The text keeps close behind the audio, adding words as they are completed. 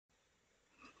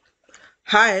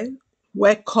Hi,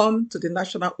 welcome to the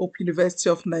National Open University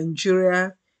of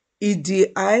Nigeria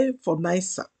EDI for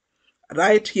NIRSAL.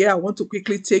 Right here, I want to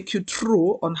quickly take you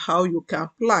through on how you can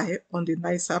apply on the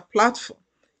NIRSAL platform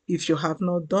if you have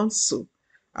not done so.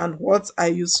 And what are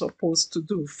you supposed to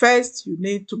do? First, you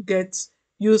need to get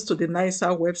used to the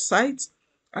NIRSAL website.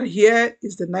 And here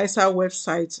is the NIRSAL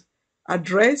website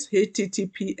address,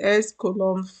 https://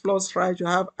 you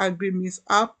have AGSMEIS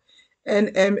app,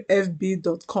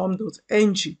 nmfb.com.ng.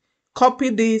 Copy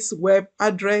this web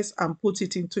address and put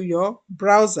it into your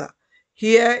browser.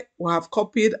 Here we have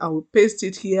copied and we paste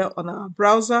it here on our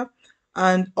browser,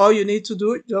 and all you need to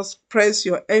do, just press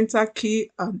your enter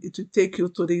key and it will take you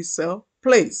to this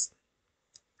place.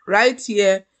 Right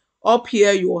here, up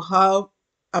here you have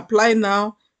apply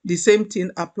now, the same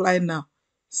thing, apply now.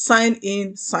 Sign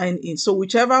in, sign in. So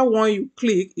whichever one you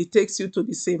click, it takes you to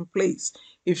the same place.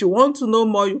 If you want to know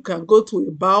more, you can go to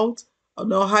about or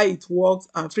know how it works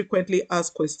and frequently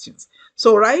asked questions.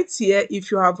 So right here, if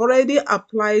you have already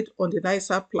applied on the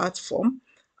NIRSAL platform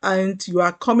and you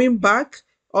are coming back,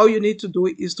 all you need to do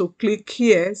is to click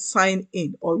here, sign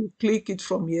in, or you click it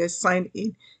from here, sign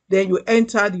in. Then you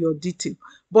entered your detail.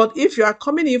 But if you are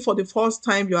coming in for the first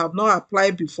time, you have not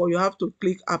applied before, you have to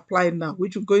click apply now,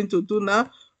 which we're going to do now.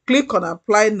 Click on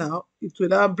apply now. It will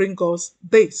now bring us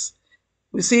this.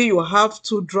 We see you have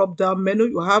two drop down menu.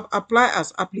 You have apply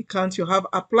as applicant, you have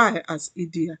apply as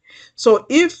EDI. So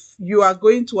if you are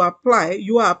going to apply,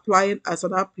 you are applying as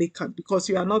an applicant because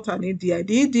you are not an EDI.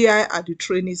 The EDI are the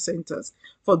training centers.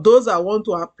 For those that want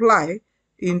to apply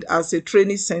as a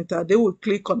training center, they will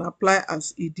click on apply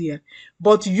as EDI.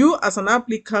 But you as an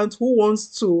applicant who wants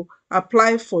to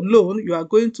apply for loan, you are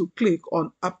going to click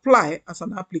on apply as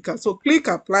an applicant. So click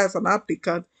apply as an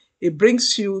applicant. It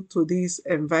brings you to this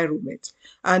environment.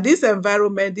 And this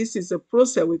environment, this is a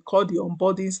process we call the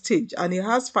onboarding stage, and it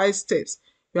has 5 steps.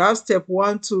 You have step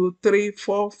 1, 2, 3,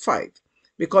 4, 5,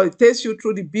 because it takes you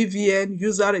through the BVN,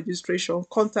 user registration,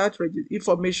 contact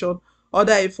information,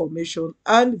 other information,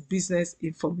 and business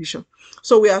information.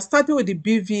 So we are starting with the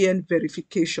BVN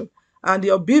verification. And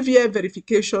your BVN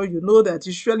verification, you know that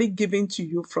is usually given to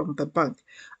you from the bank.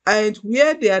 And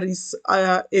where there is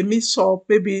a mix-up,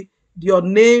 maybe your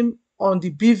name on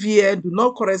the BVN do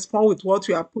not correspond with what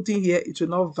you are putting here, it will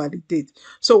not validate.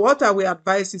 So what I will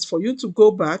advise is for you to go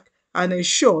back and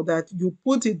ensure that you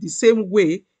put it the same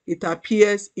way it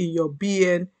appears in your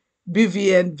BVN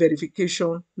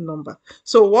verification number.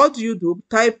 So what do you do?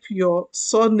 Type your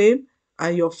surname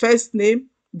and your first name,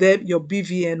 then your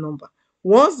BVN number.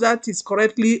 Once that is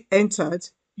correctly entered,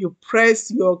 you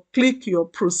click your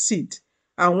proceed.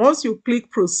 And once you click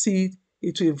proceed,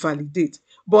 it will validate.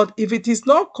 But if it is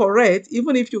not correct,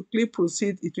 even if you click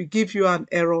proceed, it will give you an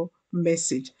error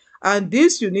message. And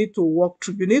this you need to walk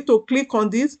through. You need to click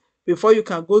on this before you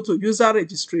can go to user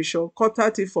registration,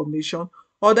 contact information,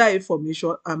 other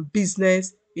information, and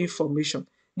business information.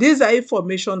 These are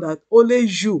information that only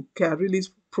you can really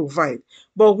provide.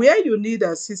 But where you need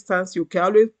assistance, you can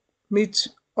always meet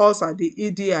us at the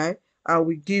EDI and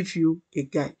we give you a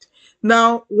guide.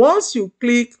 Now, once you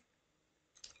click,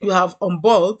 you have on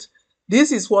board,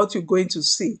 this is what you're going to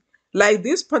see. Like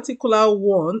this particular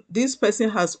one, this person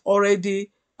has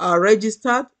already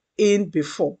registered in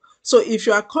before. So if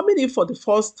you are coming in for the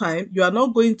first time, you are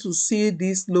not going to see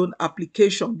this loan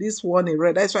application, this one in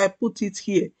red. That's why I put it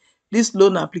here. This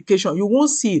loan application, you won't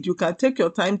see it. You can take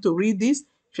your time to read this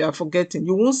if you are forgetting.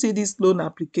 You won't see this loan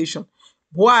application.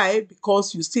 Why?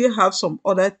 Because you still have some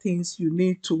other things you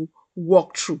need to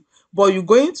walk through. But you're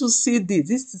going to see this.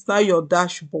 This is now your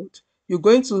dashboard. You're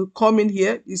going to come in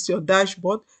here. This is your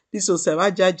dashboard. This is your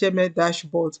AGSMEIS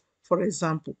dashboard, for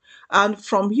example. And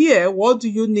from here, what do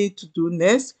you need to do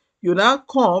next? You now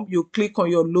come, you click on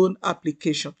your loan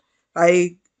application.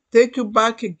 I take you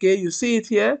back again. You see it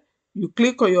here. You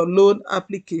click on your loan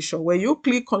application. When you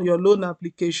click on your loan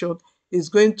application, it's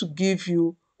going to give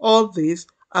you all this.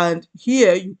 And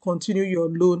here you continue your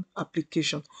loan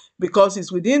application. Because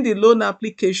it's within the loan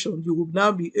application, you will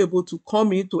now be able to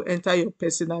come in to enter your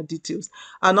personal details.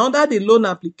 And under the loan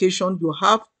application, you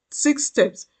have 6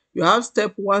 steps. You have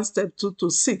step 1, step 2 to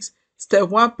 6. Step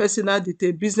 1, personal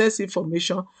detail, business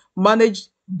information, manage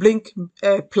blink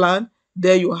plan.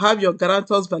 There you have your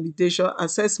guarantors validation,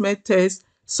 assessment test,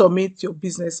 submit your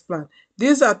business plan.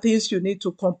 These are things you need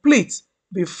to complete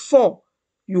before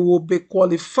you will be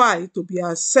qualified to be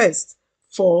assessed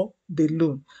for the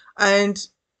loan. And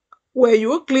when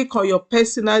you click on your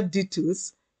personal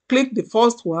details, click the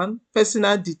first one,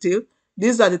 personal detail.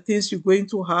 These are the things you're going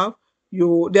to have.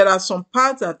 There are some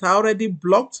parts that are already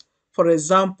blocked. For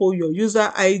example, your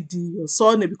user ID, your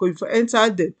surname, because you've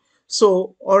entered them.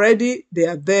 So already they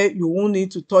are there. You won't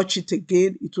need to touch it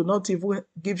again. It will not even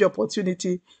give you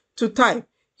opportunity to type.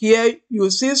 Here you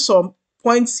see some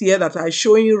points here that are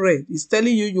showing red. It's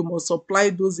telling you you must supply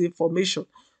those information.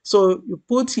 So you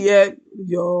put here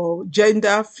your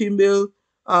gender, female,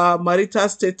 marital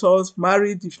status,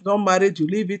 married. If not married, you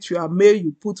leave it. You are male,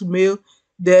 you put male.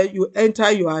 Then you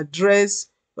enter your address,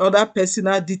 other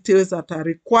personal details that are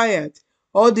required.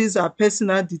 All these are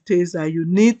personal details that you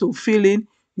need to fill in,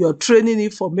 your training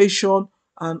information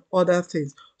and other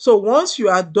things. So once you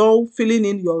are done filling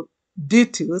in your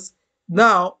details,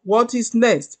 now what is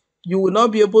next? You will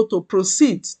not be able to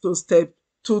proceed to step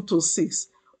 2 to 6.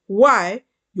 Why?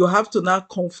 You have to now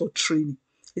come for training.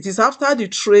 It is after the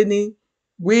training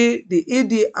the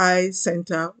EDI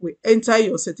center will enter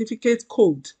your certificate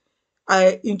code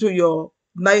into your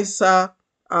NIRSAL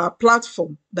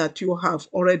platform that you have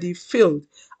already filled.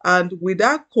 And with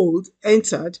that code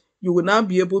entered, you will now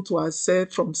be able to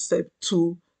access from step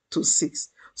 2 to 6.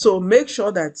 So make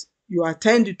sure that you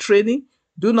attend the training.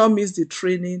 Do not miss the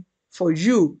training for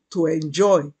you to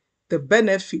enjoy the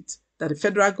benefit that the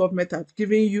federal government have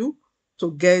given you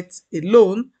to get a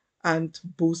loan and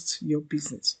boost your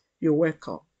business. You're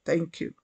welcome. Thank you.